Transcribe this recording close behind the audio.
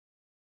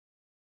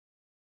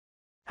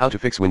How to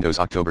fix Windows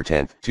October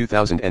 10,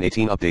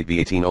 2018 update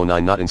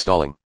v1809 not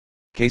installing.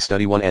 Case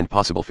study 1 and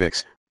possible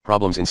fix,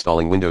 problems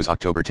installing Windows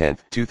October 10,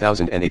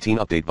 2018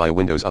 update via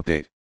Windows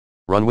Update.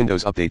 Run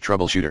Windows Update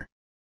Troubleshooter.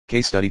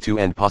 Case study 2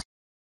 and possible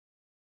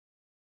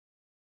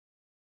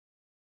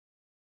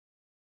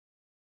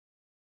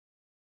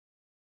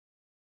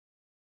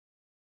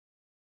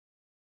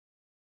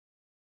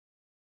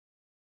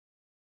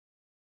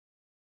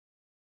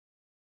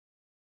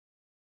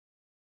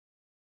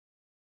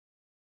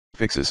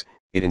fixes.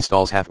 It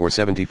installs half or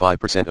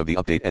 75% of the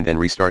update and then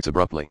restarts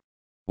abruptly.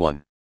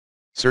 1.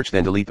 Search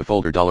then delete the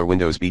folder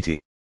 $Windows BT.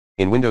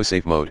 In Windows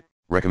Safe Mode,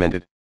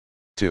 recommended.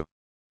 2.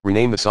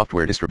 Rename the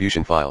software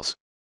distribution files.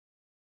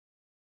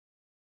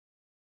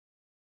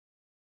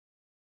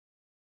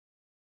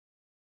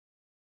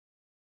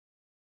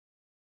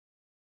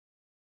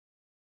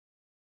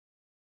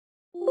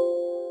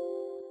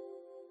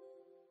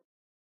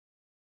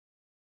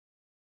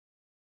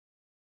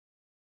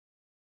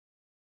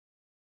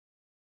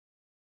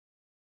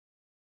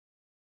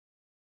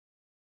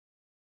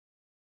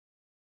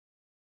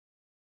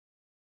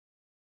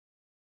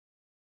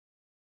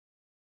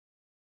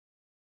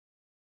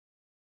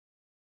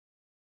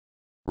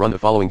 Run the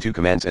following two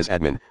commands as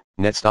admin: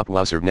 netstop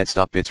wowserv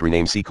netstop bits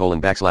rename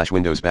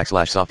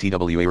c:\windows\soft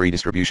twa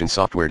redistribution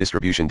software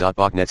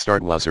distribution.bach netstart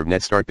wowserv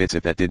netstart bits.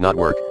 If that did not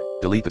work,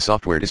 delete the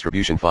software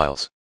distribution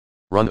files.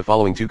 Run the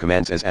following two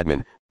commands as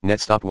admin: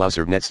 netstop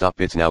wowserv netstop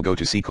bits. Now go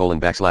to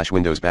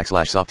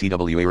c:\windows\soft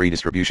twa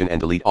redistribution and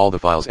delete all the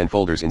files and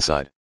folders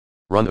inside.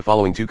 Run the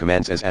following two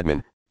commands as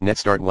admin: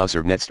 netstart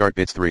wowserv netstart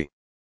bits. 3.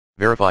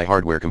 Verify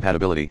hardware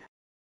compatibility.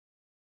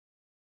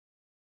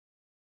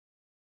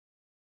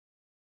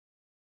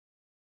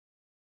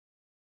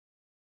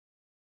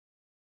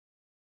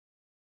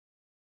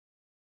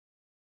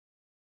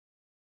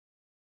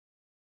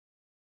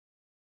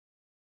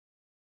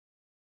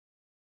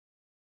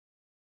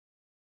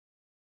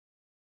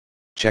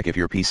 Check if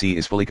your PC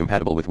is fully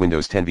compatible with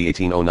Windows 10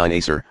 v1809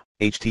 Acer,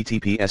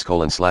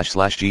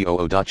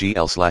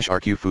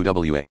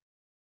 https://goo.gl/rqfuwa.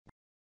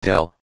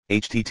 Dell,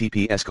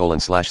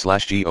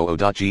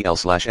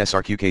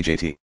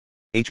 https://goo.gl/srqkjt.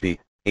 HP,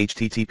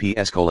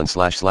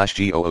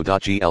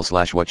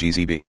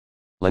 https://goo.gl/whatgzb.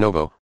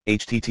 Lenovo,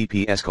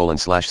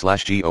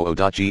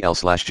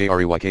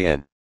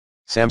 https://goo.gl/jreyKN.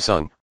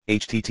 Samsung,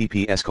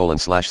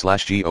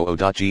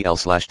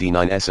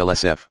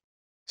 https://goo.gl/d9slsf.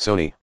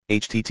 Sony,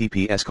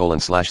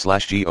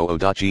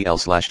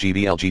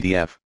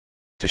 https://goo.gl/gbl/gdf.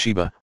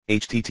 Toshiba,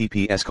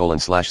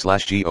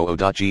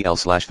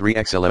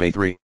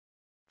 https://goo.gl/3xlma3.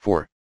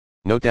 4.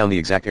 Note down the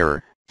exact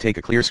error, take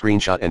a clear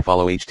screenshot and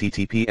follow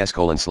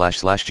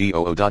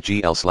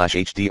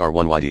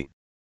https://goo.gl/hdr1yd.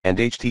 And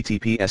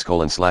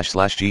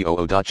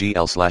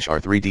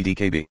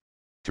https://goo.gl/r3ddkb.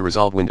 To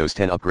resolve Windows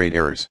 10 upgrade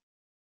errors.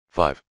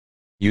 5.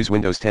 Use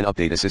Windows 10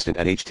 Update Assistant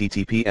at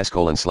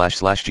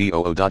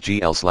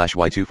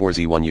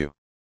https://goo.gl/y24z1u.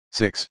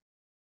 6.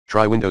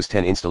 Try Windows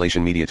 10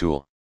 Installation Media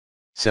Tool.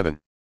 7.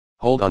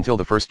 Hold until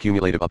the first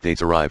cumulative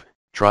updates arrive,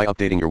 try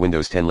updating your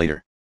Windows 10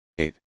 later.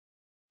 8.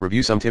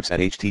 Review some tips at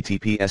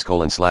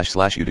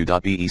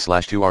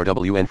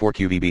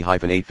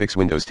https://udo.be/2rwn4qvb-8 fix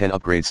Windows 10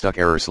 upgrade stuck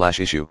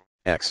error/issue,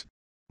 x.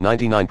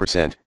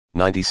 99%,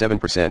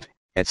 97%,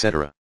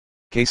 etc.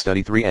 Case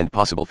study 3 and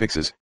possible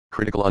fixes,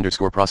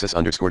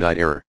 critical_process_died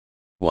error.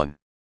 1.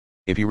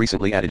 If you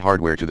recently added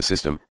hardware to the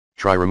system,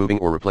 try removing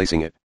or replacing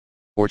it.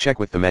 Or check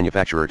with the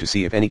manufacturer to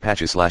see if any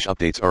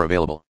patches/updates are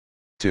available.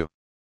 2.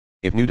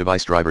 If new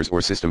device drivers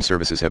or system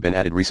services have been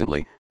added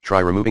recently, try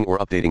removing or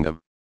updating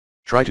them.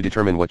 Try to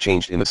determine what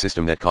changed in the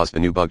system that caused the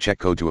new bug check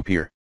code to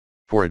appear.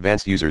 For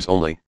advanced users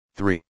only.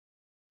 3.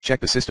 Check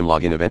the system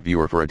login event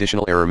viewer for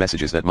additional error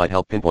messages that might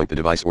help pinpoint the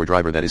device or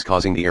driver that is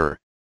causing the error.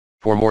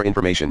 For more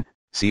information,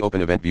 see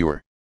Open Event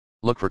Viewer.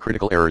 Look for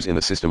critical errors in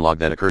the system log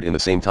that occurred in the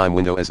same time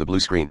window as the blue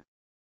screen.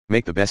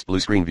 Make the best blue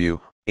screen view,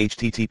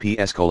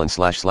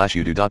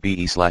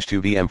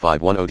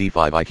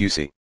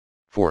 https://udo.be/2vm510d5iqc.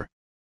 4.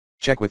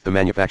 Check with the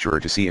manufacturer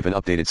to see if an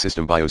updated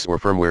system BIOS or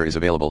firmware is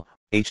available,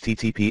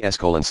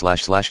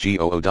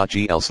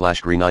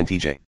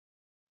 https://goo.gl/green9tj.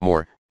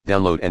 More,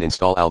 download and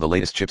install all the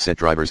latest chipset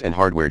drivers and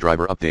hardware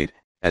driver update,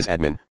 as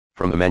admin,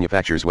 from the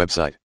manufacturer's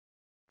website.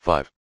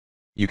 5.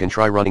 You can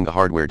try running the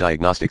hardware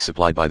diagnostics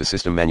supplied by the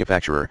system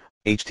manufacturer,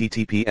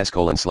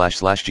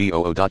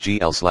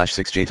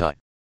 https://goo.gl/6jti.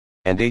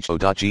 And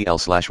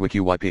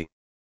ho.gl/wiqyp.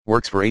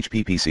 Works for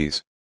HP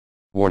PCs.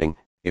 Warning,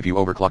 if you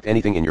overclocked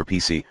anything in your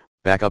PC,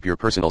 back up your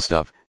personal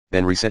stuff,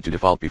 then reset to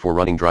default before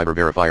running driver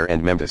verifier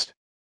and memtest.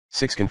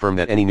 6. Confirm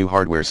that any new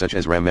hardware such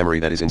as RAM memory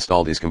that is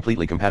installed is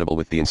completely compatible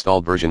with the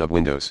installed version of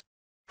Windows.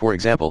 For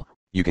example,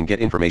 you can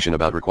get information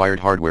about required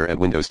hardware at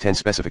Windows 10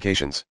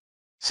 specifications.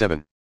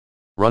 7.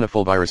 Run a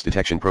full virus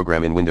detection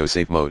program in Windows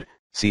Safe Mode,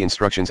 see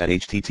instructions at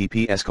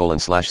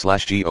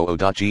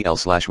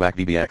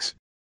https://goo.gl/whackvbx.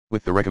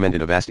 With the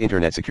recommended Avast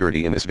Internet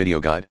Security in this video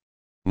guide.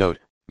 Note,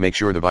 make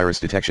sure the virus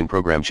detection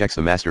program checks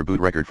the master boot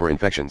record for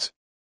infections.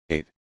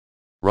 8.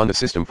 Run the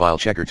System File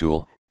Checker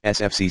tool,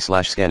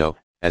 sfc/scano,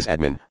 as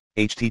admin,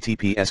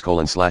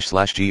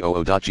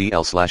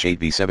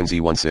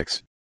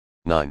 https://goo.gl/8v7z16.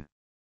 9.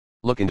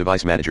 Look in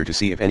Device Manager to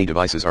see if any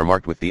devices are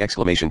marked with the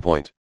exclamation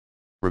point.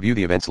 Review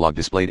the events log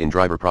displayed in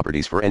driver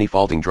properties for any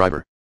faulting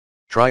driver.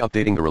 Try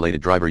updating the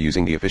related driver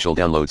using the official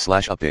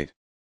download/update.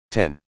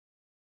 10.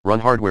 Run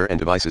Hardware and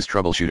Devices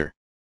Troubleshooter.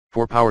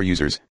 For power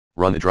users,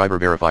 run the Driver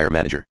Verifier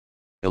Manager.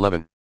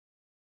 11.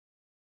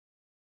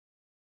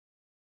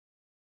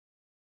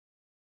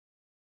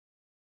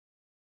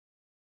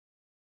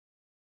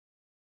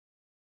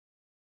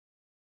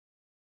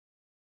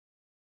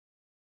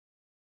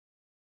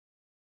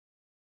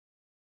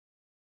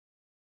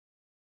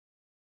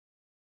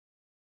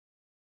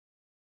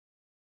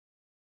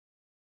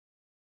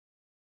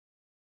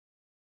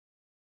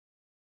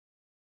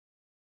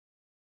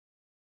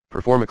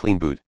 Perform a clean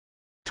boot.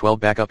 12.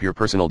 Back up your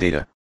personal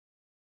data.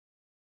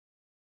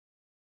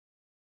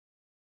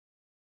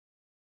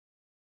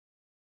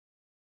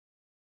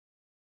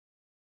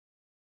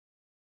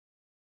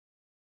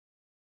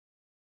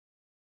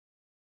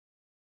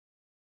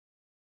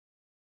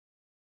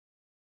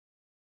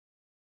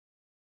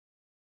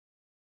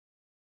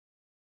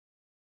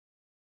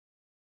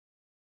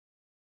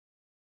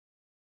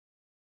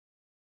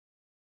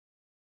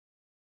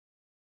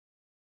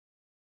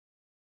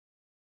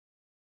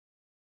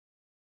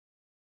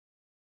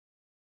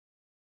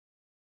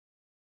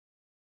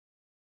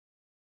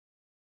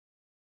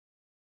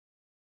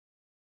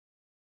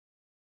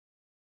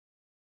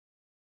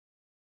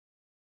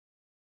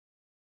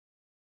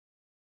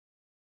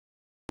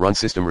 Run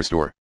System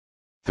Restore.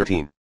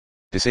 13.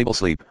 Disable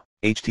sleep,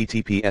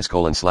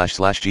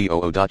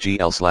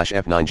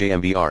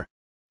 https://goo.gl/f9jmbr.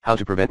 How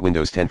to prevent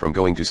Windows 10 from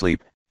going to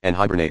sleep, and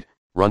hibernate,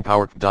 run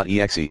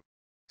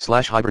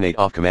power.exe/hibernate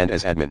off command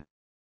as admin.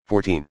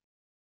 14.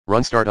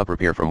 Run Startup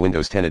Repair from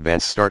Windows 10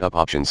 Advanced Startup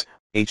Options,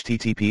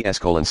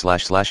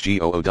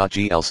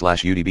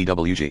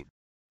 https://goo.gl/udbwg.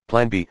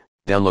 Plan B,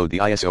 download the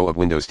ISO of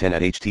Windows 10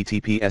 at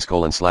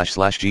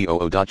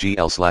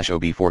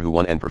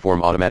https://goo.gl/ob4who1 and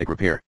perform automatic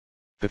repair.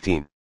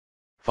 15.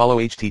 Follow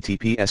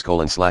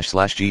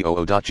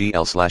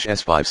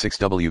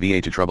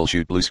https://goo.gl/s56wva to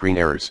troubleshoot blue screen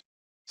errors.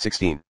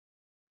 16.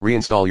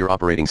 Reinstall your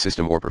operating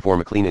system or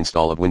perform a clean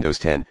install of Windows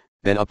 10,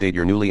 then update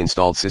your newly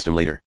installed system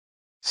later.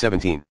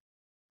 17.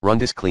 Run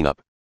disk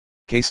cleanup.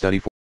 Case study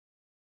 4.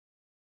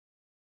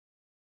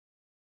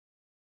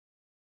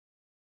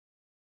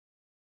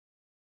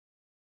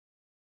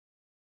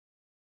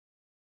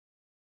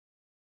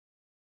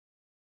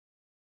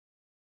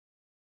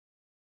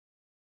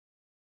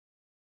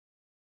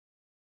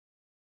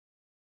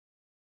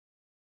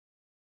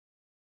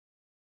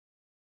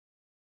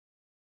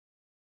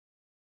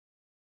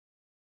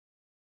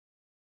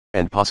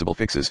 And possible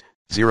fixes,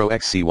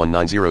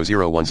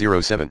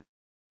 0xC1900107.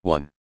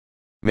 1.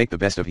 Make the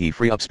best of he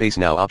free up space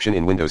now option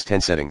in Windows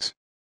 10 settings.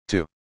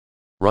 2.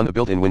 Run the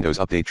built-in Windows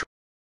Update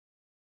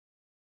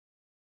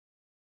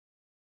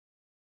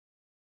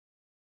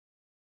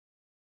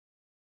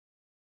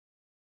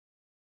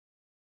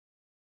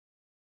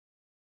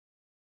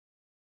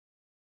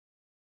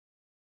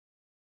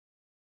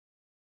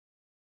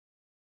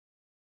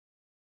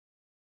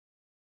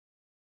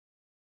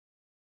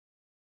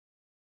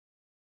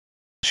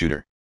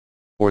shooter.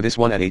 Or this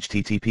one at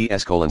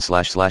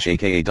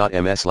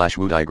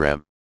https://aka.ms/woo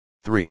diagram.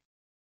 3.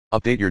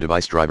 Update your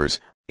device drivers,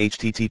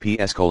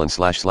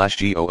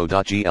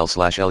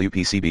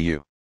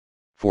 https://goo.gl/lupcbu.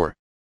 4.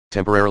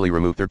 Temporarily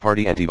remove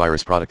third-party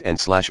antivirus product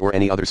and or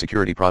any other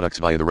security products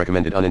via the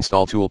recommended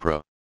uninstall tool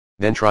pro.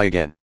 Then try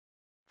again.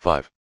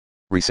 5.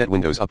 Reset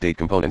Windows Update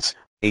components,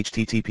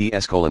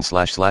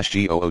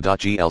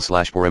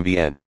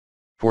 https://goo.gl/4mvn.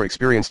 For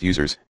experienced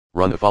users,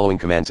 run the following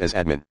commands as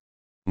admin.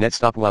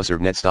 netstop wowserv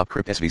netstop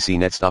crypt svc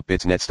netstop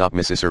bits netstop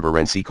mrs server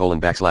renc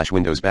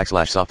 /windows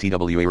 /soft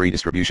twa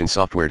redistribution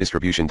software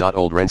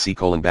distribution.old renc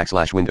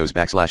 /windows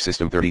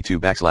 /system 32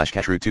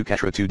 /catro 2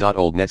 catro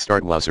 2.old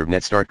netstart wowserv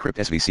netstart crypt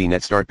svc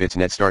netstart bits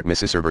netstart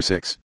mrs server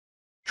 6.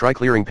 Try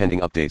clearing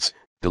pending updates,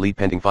 delete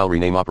pending file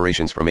rename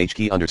operations from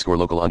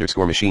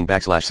hkey_local_machine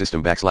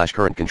 /system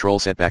 /current control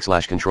set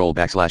 /control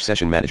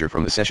 /session manager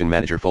from the session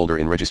manager folder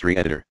in registry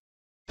editor.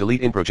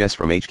 Delete in-progress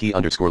from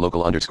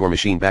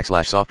hkey_local_machine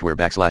 /software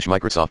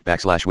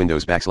 /Microsoft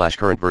 /Windows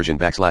 /current version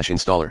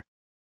 /installer.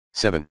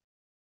 7.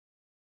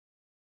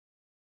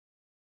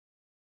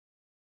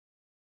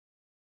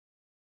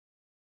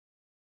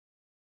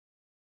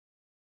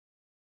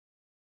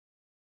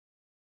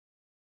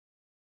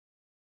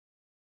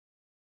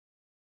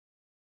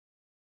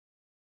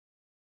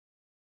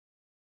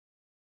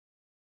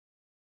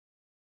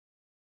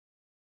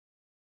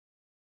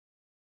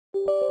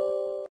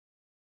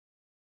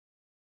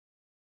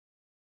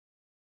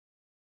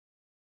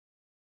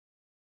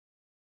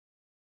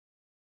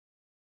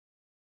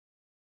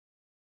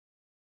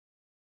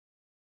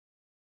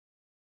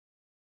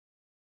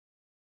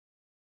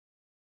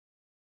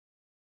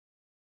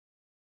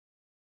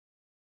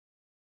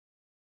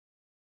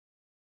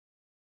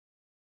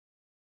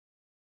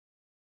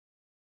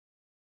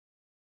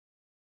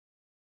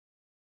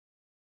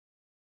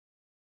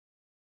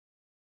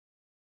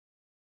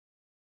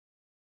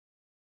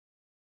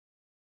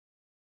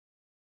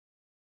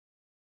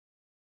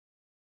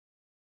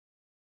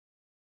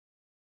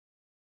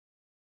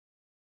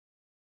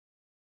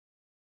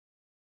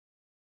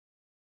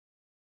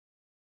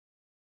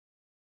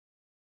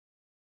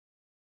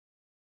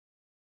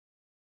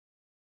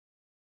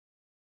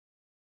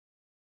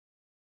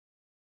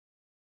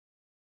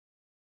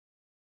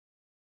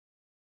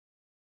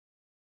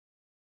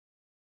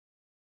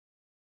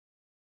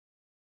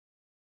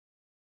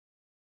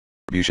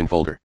 distribution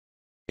folder.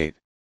 8.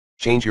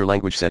 Change your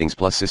language settings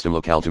plus system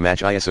locale to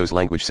match ISO's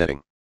language setting.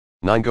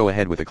 9. Go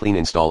ahead with a clean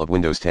install of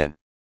Windows 10.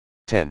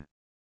 10.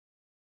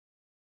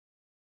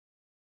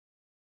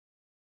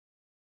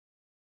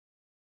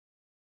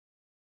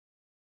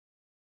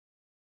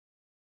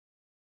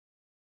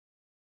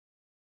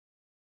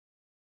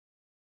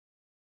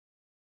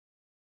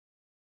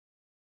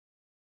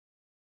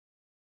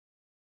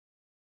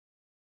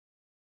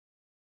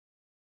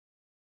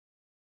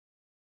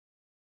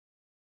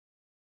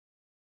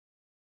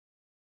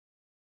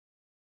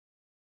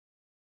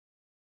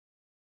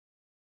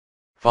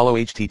 Follow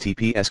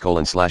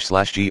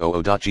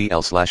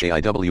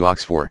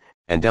https://goo.gl/aiwox4,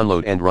 and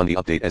download and run the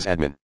update as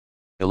admin.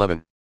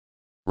 11.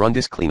 Run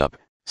disk cleanup,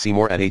 see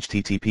more at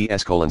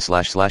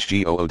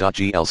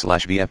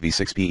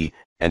https://goo.gl/vfv6pe,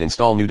 and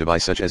install new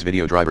device such as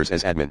video drivers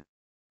as admin.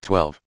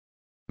 12.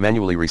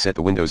 Manually reset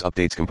the Windows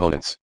Updates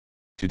components.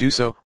 To do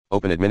so,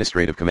 open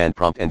administrative command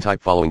prompt and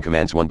type following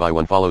commands one by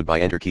one followed by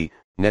enter key: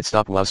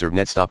 netstop wowserve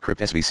netstop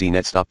crypt svc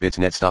netstop bits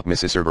netstop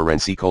missis server ren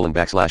c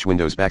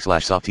 /windows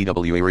 /soft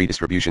twa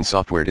redistribution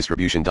software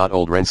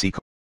distribution.old ren c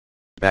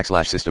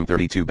 /system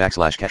 32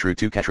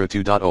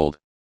 /catru2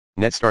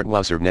 netstart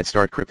wowserve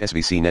netstart crypt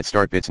svc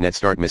netstart bits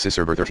netstart missis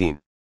server 13.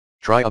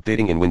 Try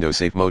updating in Windows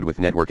Safe mode with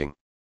networking.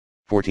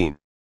 14.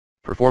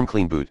 Perform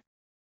clean boot.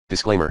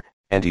 Disclaimer: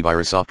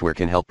 antivirus software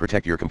can help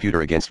protect your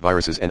computer against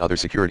viruses and other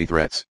security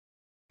threats.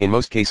 In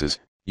most cases,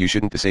 you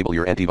shouldn't disable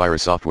your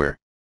antivirus software.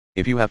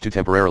 If you have to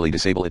temporarily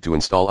disable it to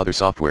install other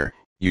software,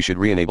 you should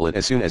re-enable it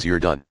as soon as you're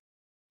done.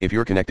 If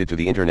you're connected to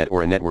the internet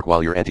or a network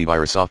while your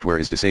antivirus software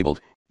is disabled,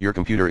 your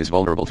computer is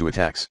vulnerable to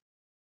attacks.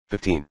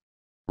 15.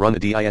 Run the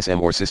DISM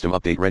or System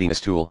Update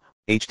Readiness tool,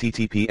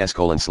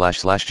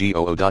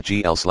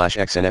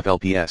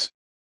 https://goo.gl/xnflps.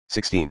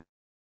 16.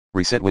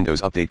 Reset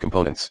Windows Update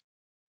components.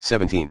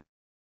 17.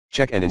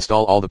 Check and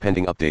install all the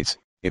pending updates,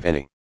 if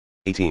any.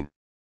 18.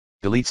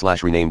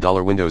 Delete/rename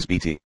 $Windows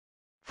BT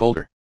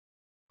folder.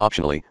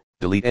 Optionally,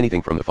 delete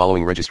anything from the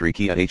following registry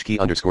key at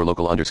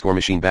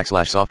hkey_local_machine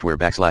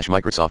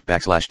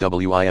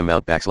 /software/Microsoft/WIM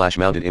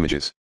mount/mounted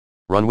images.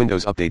 Run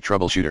Windows Update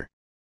Troubleshooter.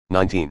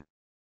 19.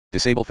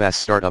 Disable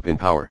fast startup in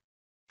Power.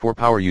 For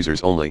power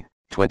users only.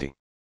 20.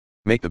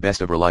 Make the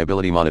best of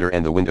Reliability Monitor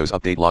and the Windows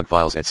Update log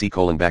files at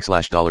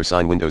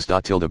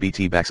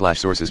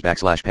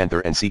 $$windows.bt/sources/panther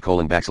and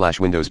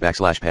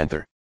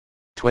 $windows/panther.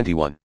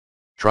 21.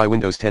 Try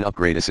Windows 10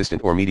 Upgrade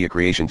Assistant or Media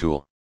Creation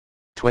Tool.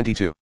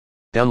 22.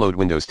 Download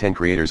Windows 10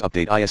 Creators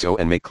Update ISO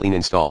and make clean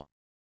install.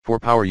 For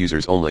power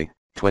users only.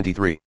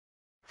 23.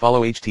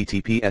 Follow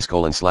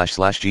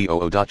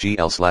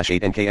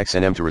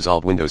https://goo.gl/8nkxnm to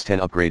resolve Windows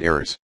 10 upgrade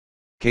errors.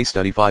 Case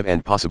Study 5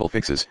 and Possible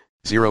Fixes,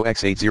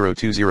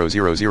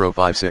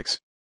 0x80200056.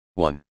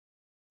 1.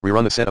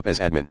 Rerun the setup as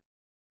admin.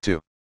 2.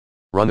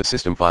 Run the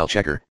System File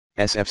Checker,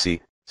 SFC,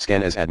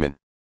 scan as admin.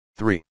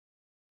 3.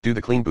 Do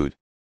the clean boot.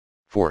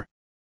 4.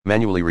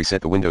 Manually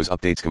reset the Windows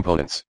Updates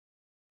components.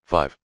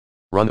 5.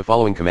 Run the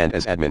following command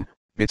as admin,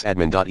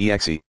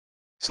 bitsadmin.exe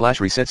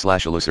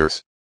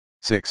 /reset/elusers.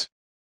 6.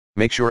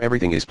 Make sure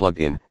everything is plugged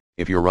in,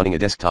 if you're running a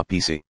desktop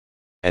PC.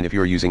 And if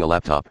you're using a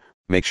laptop,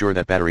 make sure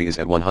that battery is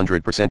at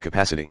 100%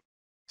 capacity.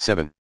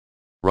 7.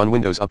 Run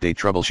Windows Update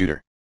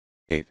Troubleshooter.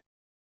 8.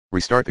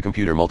 Restart the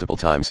computer multiple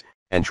times,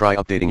 and try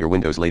updating your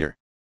Windows later.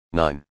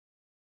 9.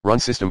 Run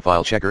System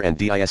File Checker and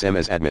DISM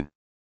as admin.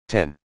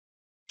 10.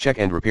 Check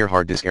and repair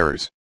hard disk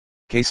errors.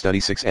 Case Study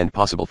 6 and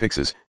Possible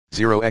Fixes,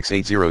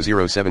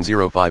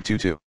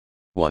 0x80070522.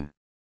 1.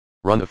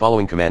 Run the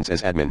following commands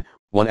as admin,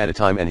 one at a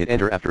time and hit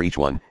enter after each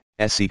one.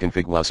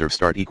 scconfig wowserve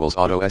start equals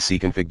auto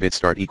scconfig bit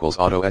start equals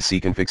auto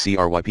scconfig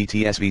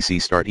crypt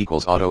svc start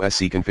equals auto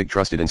scconfig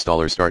trusted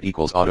installer start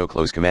equals auto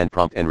close command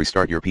prompt and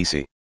restart your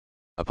PC.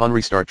 Upon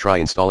restart, try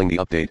installing the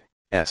update.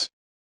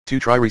 2.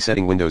 Try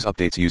resetting Windows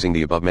updates using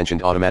the above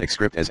mentioned automatic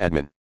script as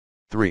admin.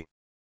 3.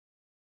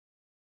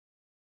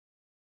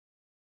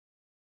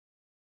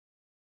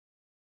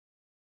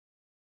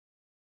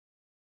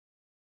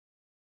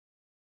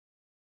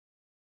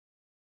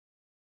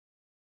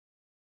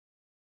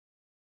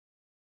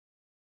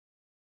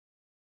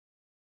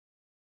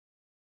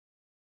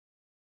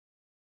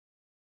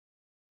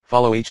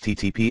 Follow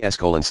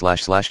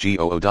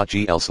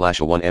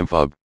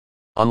https://goo.gl/a1mfub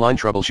online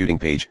troubleshooting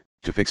page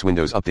to fix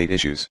Windows Update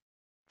issues.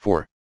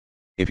 4.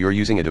 If you're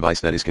using a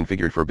device that is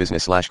configured for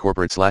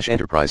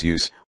business/corporate/enterprise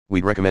use,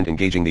 we'd recommend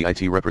engaging the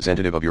IT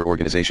representative of your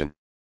organization.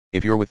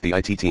 If you're with the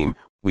IT team,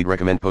 we'd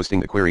recommend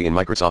posting the query in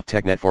Microsoft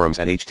TechNet forums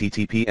at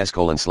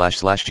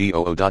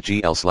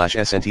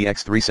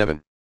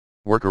https://goo.gl/snTX37.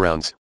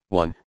 Workarounds.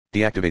 1.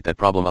 Deactivate that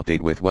problem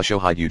update with WA show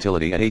hide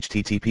utility at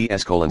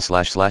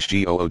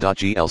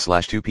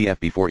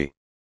https://goo.gl/2pfb40.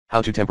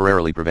 How to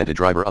temporarily prevent a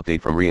driver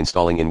update from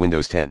reinstalling in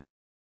Windows 10.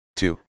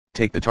 2.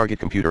 Take the target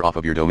computer off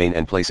of your domain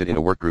and place it in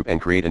a workgroup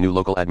and create a new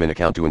local admin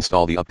account to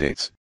install the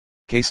updates.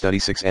 Case Study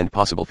 6 and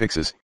Possible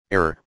Fixes.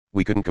 Error: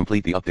 we couldn't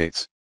complete the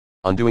updates.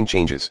 Undoing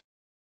changes.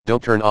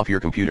 Don't turn off your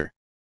computer.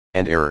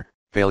 And error: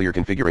 failure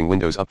configuring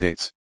Windows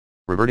updates.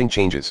 Reverting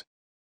changes.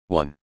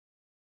 1.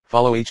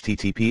 Follow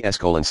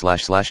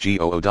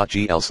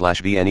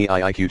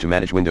https://goo.gl/vneiq to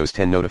manage Windows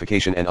 10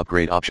 notification and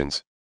upgrade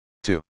options.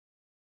 2.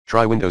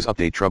 Try Windows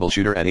Update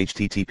Troubleshooter at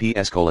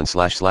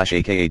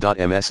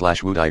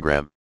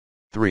https://aka.ms/woo-diagram.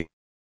 3.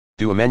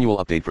 Do a manual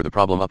update for the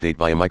problem update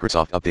via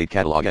Microsoft Update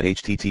Catalog at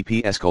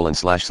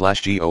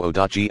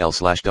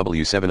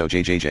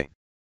https://goo.gl/w70jjj.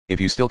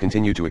 If you still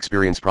continue to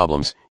experience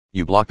problems,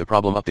 you block the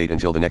problem update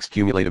until the next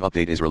cumulative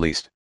update is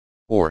released.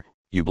 Or,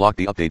 you block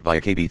the update via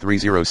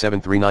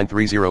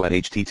KB3073930 at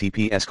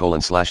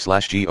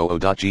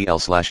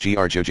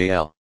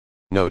https://goo.gl/grjl.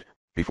 Note,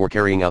 before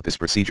carrying out this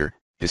procedure,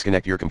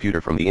 disconnect your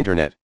computer from the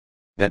internet.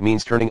 That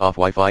means turning off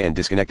Wi-Fi and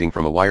disconnecting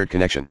from a wired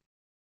connection.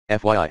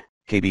 FYI,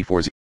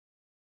 KB40.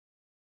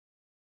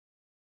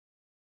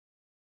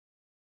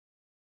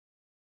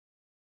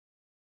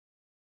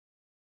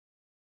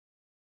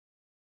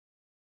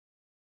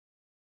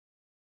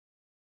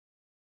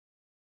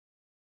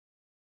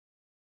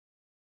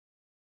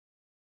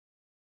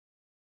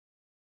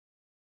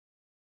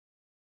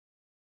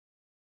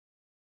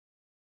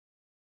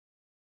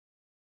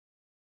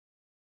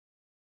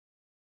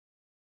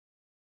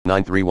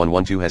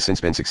 .93112 has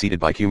since been succeeded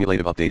by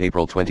cumulative update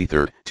April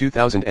 23,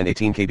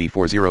 2018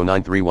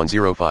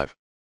 KB40931005.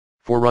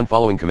 4. Run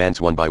following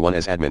commands one by one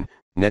as admin: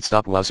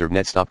 netstop wowserv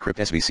netstop crypt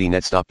svc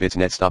netstop bits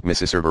netstop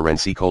server renc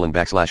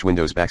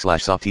 /windows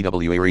 /soft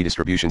twa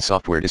redistribution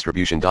software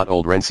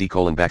distribution.old renc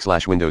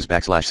 /windows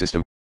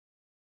 /system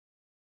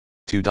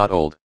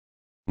 2.old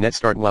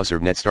netstart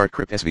wowserv netstart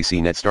crypt svc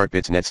netstart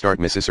bits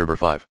netstart server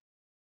 5.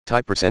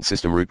 Type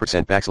 %system root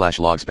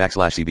 %logs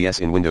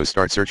 /cbs in Windows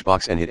Start search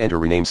box and hit enter.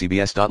 Rename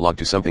cbs.log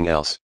to something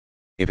else.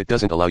 If it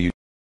doesn't allow you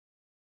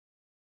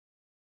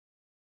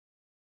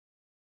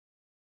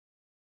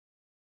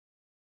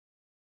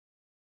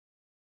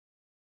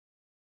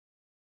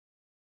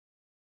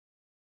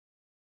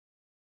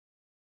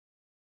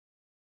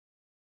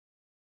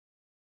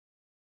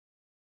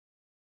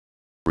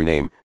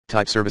rename,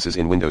 type services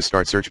in Windows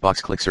Start search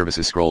box, click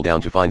services, scroll down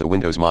to find the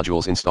Windows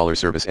Modules Installer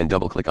service and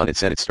double click on it.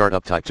 Set its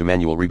startup type to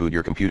manual. Reboot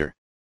your computer.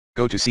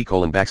 Go to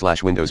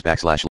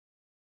c://windows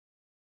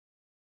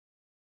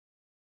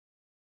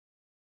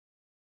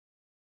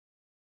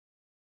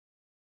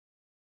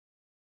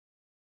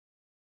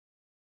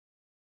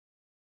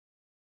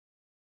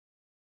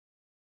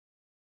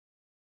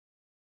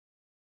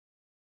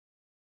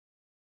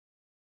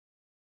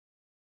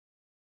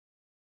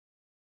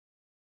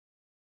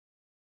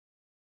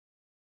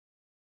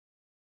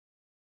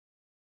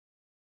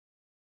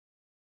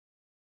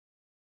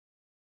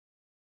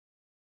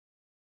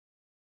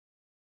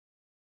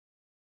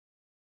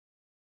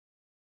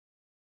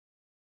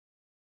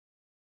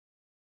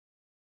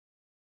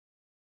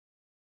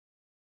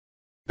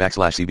 /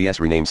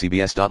 /cbs. Rename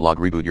cbs.log.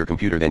 Reboot your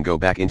computer, then go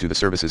back into the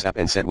Services app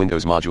and set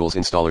Windows Modules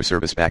Installer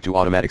service back to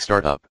automatic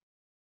startup.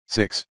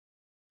 6.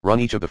 Run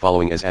each of the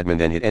following as admin,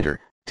 then hit enter.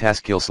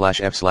 Task kill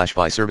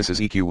 /f/fi services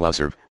eq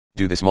wowserv.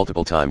 Do this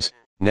multiple times.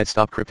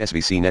 Netstop crypt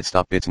svc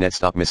netstop bits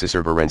netstop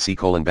server renc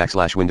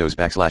 /windows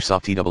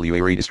 /soft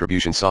twa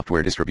redistribution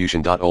software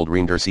distribution.old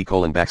render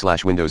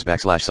c://windows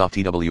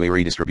 /soft twa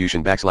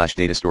redistribution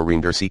 /data store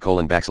render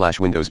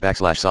c://windows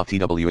 /soft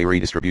twa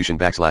redistribution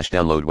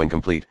 /download. When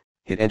complete,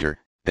 hit enter,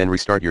 then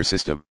restart your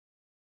system.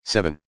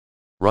 7.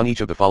 Run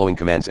each of the following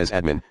commands as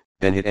admin,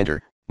 then hit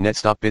enter.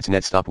 Netstop bits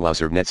netstop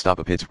wowserv netstop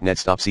apits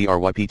netstop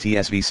crypt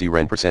svc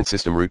ren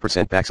 %system root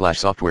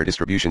 /software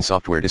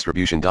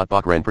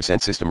distribution.boc ren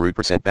 %system root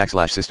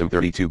 /system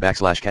 32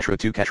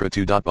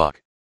 /catro2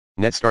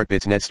 netstart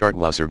bits netstart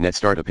wowserv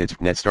netstart apits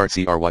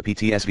netstart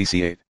crypt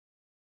svc 8.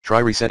 Try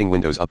resetting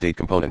Windows Update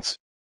components.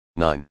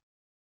 9.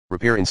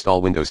 Repair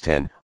install Windows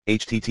 10,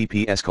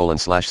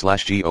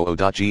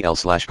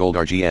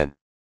 https://goo.gl/goldrgn.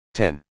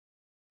 10.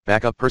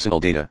 Backup personal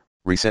data,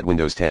 reset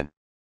Windows 10.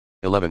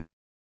 11.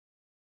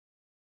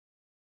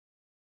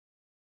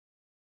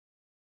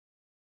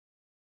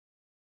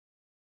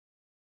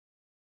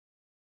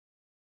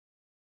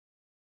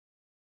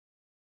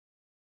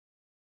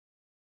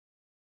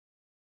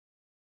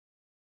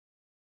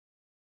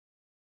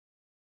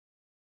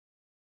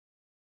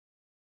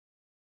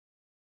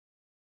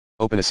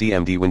 Open a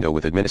CMD window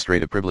with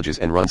administrative privileges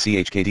and run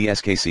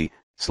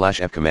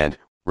chkdskc/f command,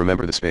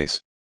 remember the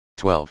space.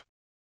 12.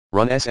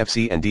 Run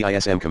sfc and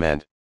dism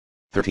command.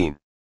 13.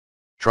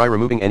 Try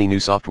removing any new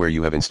software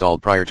you have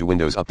installed prior to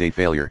Windows Update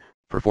failure,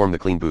 perform the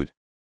clean boot.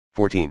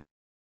 14.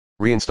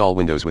 Reinstall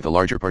Windows with a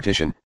larger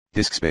partition,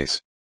 disk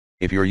space.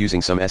 If you're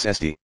using some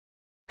SSD,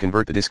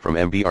 convert the disk from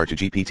MBR to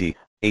GPT,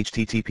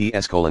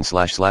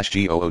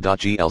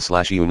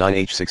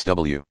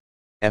 https://goo.gl/eu9h6w.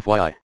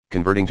 FYI,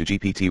 converting to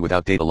GPT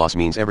without data loss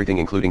means everything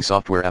including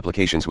software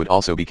applications would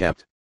also be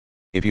kept.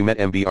 If you met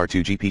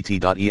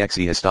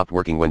mbr2gpt.exe has stopped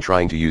working when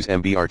trying to use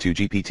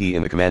mbr2gpt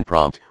in the command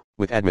prompt,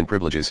 with admin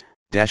privileges,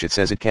 it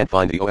says it can't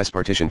find the OS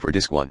partition for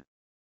disk 1.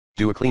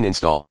 Do a clean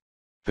install.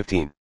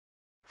 15.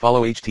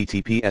 Follow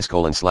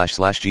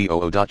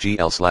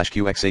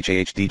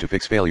https://goo.gl/qxhahd to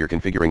fix failure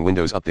configuring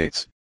Windows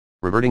updates.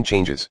 Reverting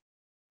changes.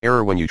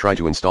 Error when you try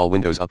to install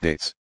Windows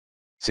updates.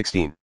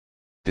 16.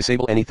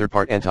 Disable any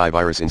third-party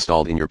antivirus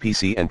installed in your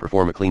PC and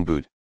perform a clean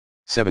boot.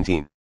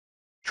 17.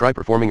 Try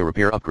performing a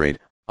repair upgrade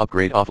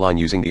offline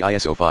using the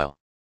ISO file.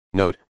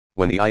 Note,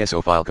 when the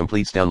ISO file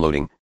completes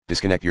downloading,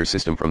 disconnect your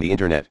system from the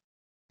internet.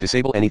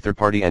 Disable any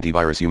third-party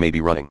antivirus you may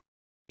be running.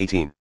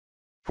 18.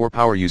 For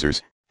power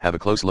users, have a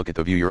close look at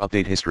the view your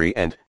update history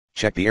and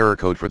check the error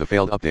code for the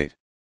failed update.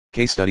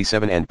 Case study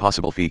 7 and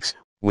possible fix,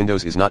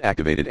 Windows is not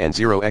activated and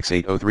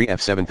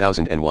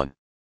 0x803F7001.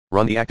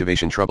 Run the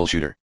activation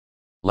troubleshooter.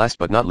 Last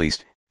but not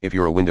least, if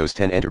you're a Windows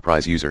 10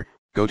 Enterprise user,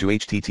 go to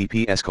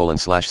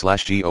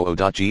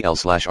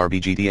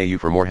https://goo.gl/rbgdau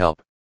for more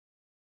help.